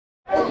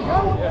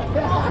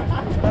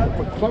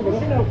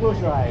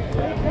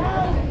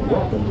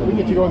We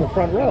get to go in the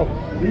front row.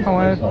 I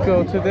want to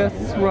go to this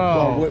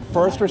row. Well,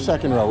 first or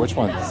second row? Which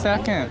one?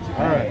 Second.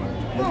 All right.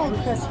 Oh,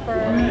 Christopher,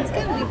 it's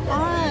gonna be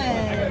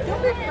fun.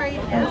 Don't be afraid.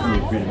 Yeah,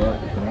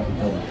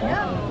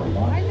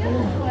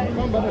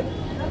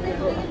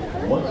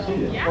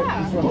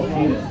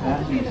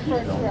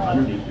 I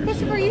know.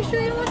 Christopher, you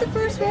sure you don't want the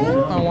first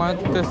row? I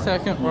want the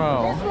second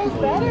row. This row's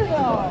better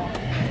though.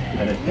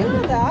 You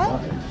know that.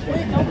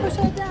 Wait, don't push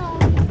that down.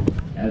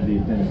 As the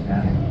attendant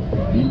passes,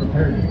 be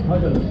prepared to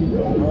tug on the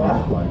seatbelt and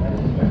pass line at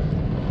its best.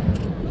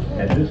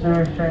 As this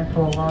very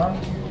stressful along,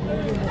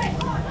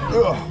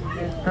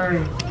 3,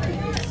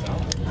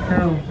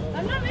 2.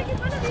 I'm not making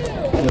fun of you.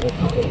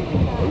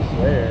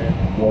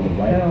 Roll the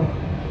right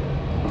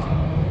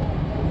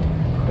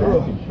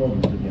back and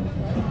shoulders against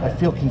the seat. I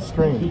feel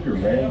constrained. Keep your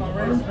legs,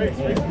 arms, and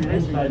hands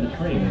inside the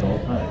train at all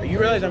times. You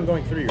realize I'm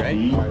going 3, right?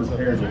 Be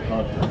prepared to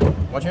conquer.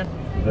 Watch your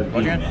hand.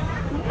 Watch your hand.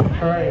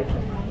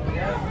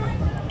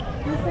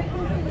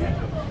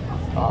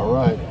 All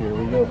right, here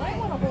we go.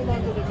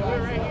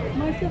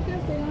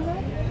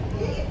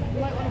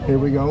 Here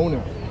we go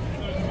now.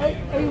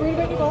 Are you worried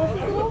about your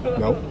glasses at all?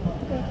 Nope.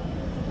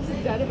 Is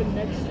it out of a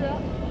neck strap?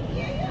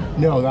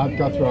 No, that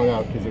got thrown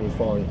out because it was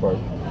falling apart.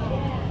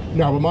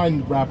 No, but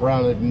mine wrap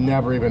around and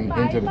never even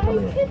hinted at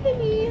coming out.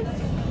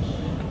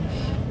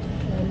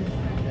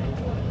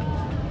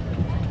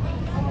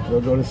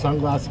 We'll go to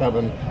sunglass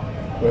heaven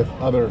with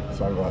other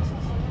sunglasses.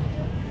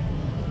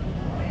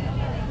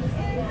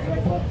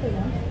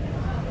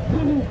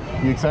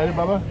 You excited,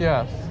 Bubba?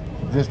 Yes.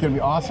 Is this gonna be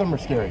awesome or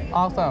scary?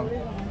 Awesome.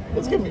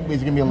 Is it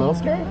gonna be a little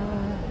scary?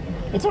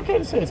 It's okay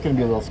to say it's gonna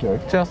be a little scary.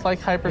 Just like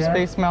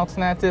Hyperspace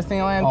Mountain at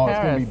Disneyland Oh,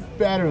 Paris. it's gonna be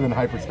better than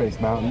Hyperspace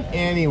Mountain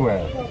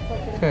anywhere.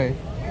 Okay.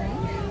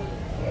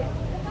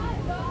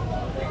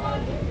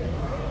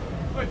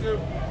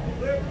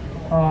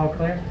 Oh,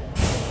 clear.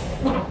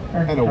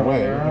 And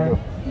away.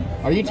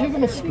 Are you two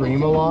gonna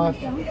scream a lot?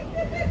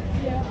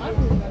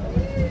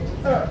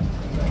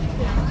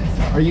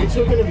 Are you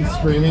two gonna be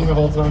screaming the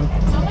whole time?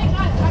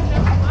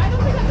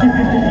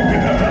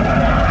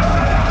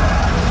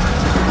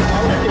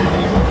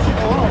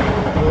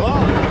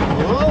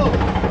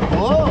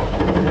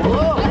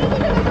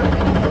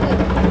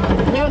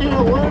 Can't hear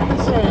a word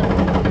you're saying.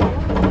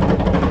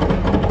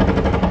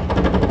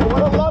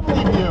 What a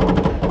lovely view.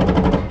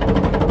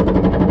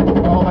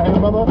 Oh, hey,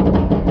 Bubba.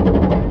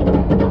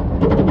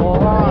 All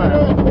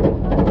right.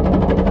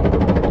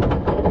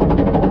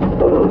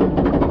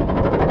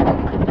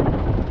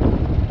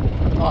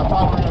 Oh, I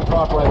thought we were gonna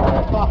drop right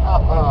there.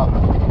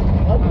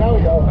 Oh, there we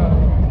go.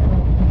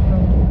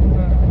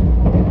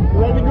 You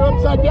ready to go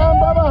upside down,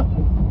 Bubba?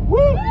 Woo!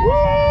 Woo!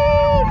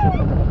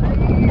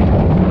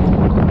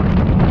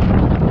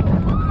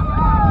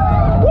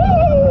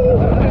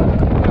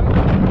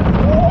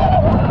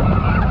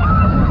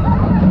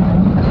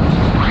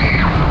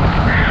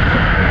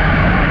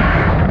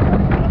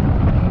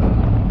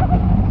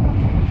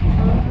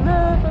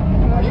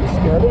 Are you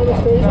scared,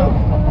 Anastasia?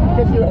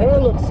 Because your hair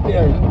looks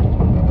scary.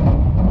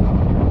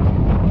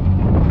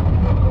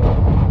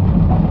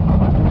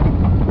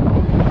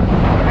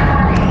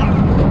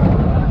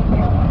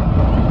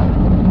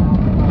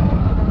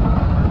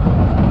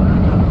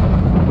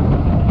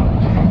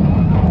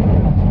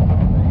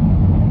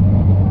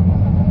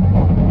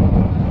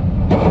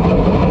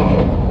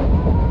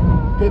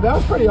 Okay, that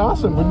was pretty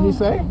awesome, wouldn't you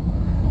say?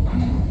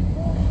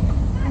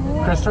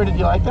 Christopher, did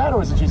you like that, or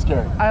was it too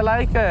scary? I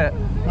like it.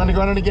 You want to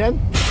go on it again?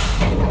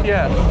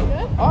 Yes.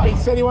 Oh, he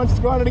said he wants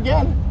to go on it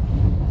again.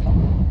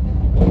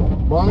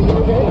 Mommy, you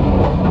okay?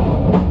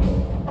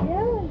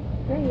 Yeah,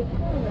 great.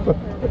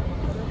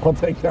 I'll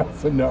take that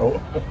as a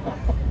no.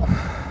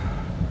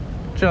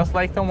 Just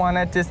like the one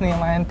at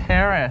Disneyland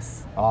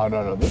Paris. Oh,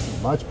 no, this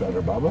is much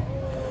better, Bubba.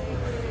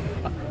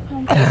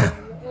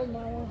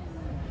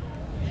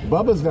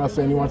 Bubba's now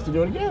saying he wants to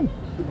do it again.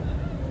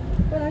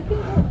 But I can go.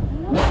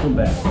 Welcome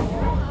back.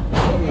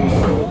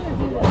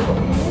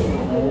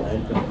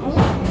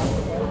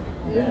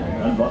 Then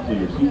unbuckle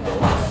your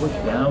seatbelt, push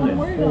down, and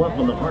pull up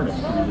on the harness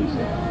to release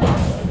it.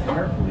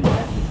 Carefully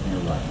exit to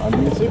your right. Undo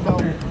your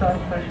seatbelt.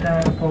 Push down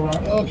and pull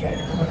up. Okay.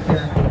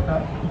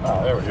 Oh,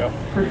 there we go.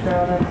 Push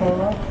down and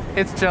pull up.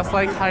 It's just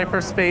like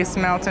Hyperspace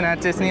Mountain at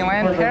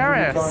Disneyland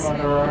Paris. Was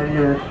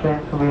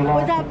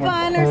that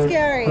fun or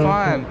scary?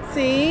 Fun.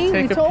 See?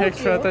 Take we a told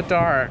picture you. of the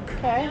dark.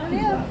 Okay,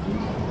 yeah.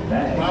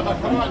 Bubba,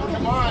 come on.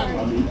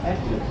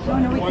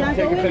 No, we can't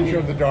Take go a picture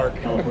in. of the dark.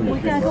 We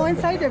can't go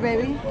inside there,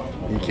 baby.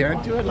 You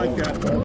can't do it like that.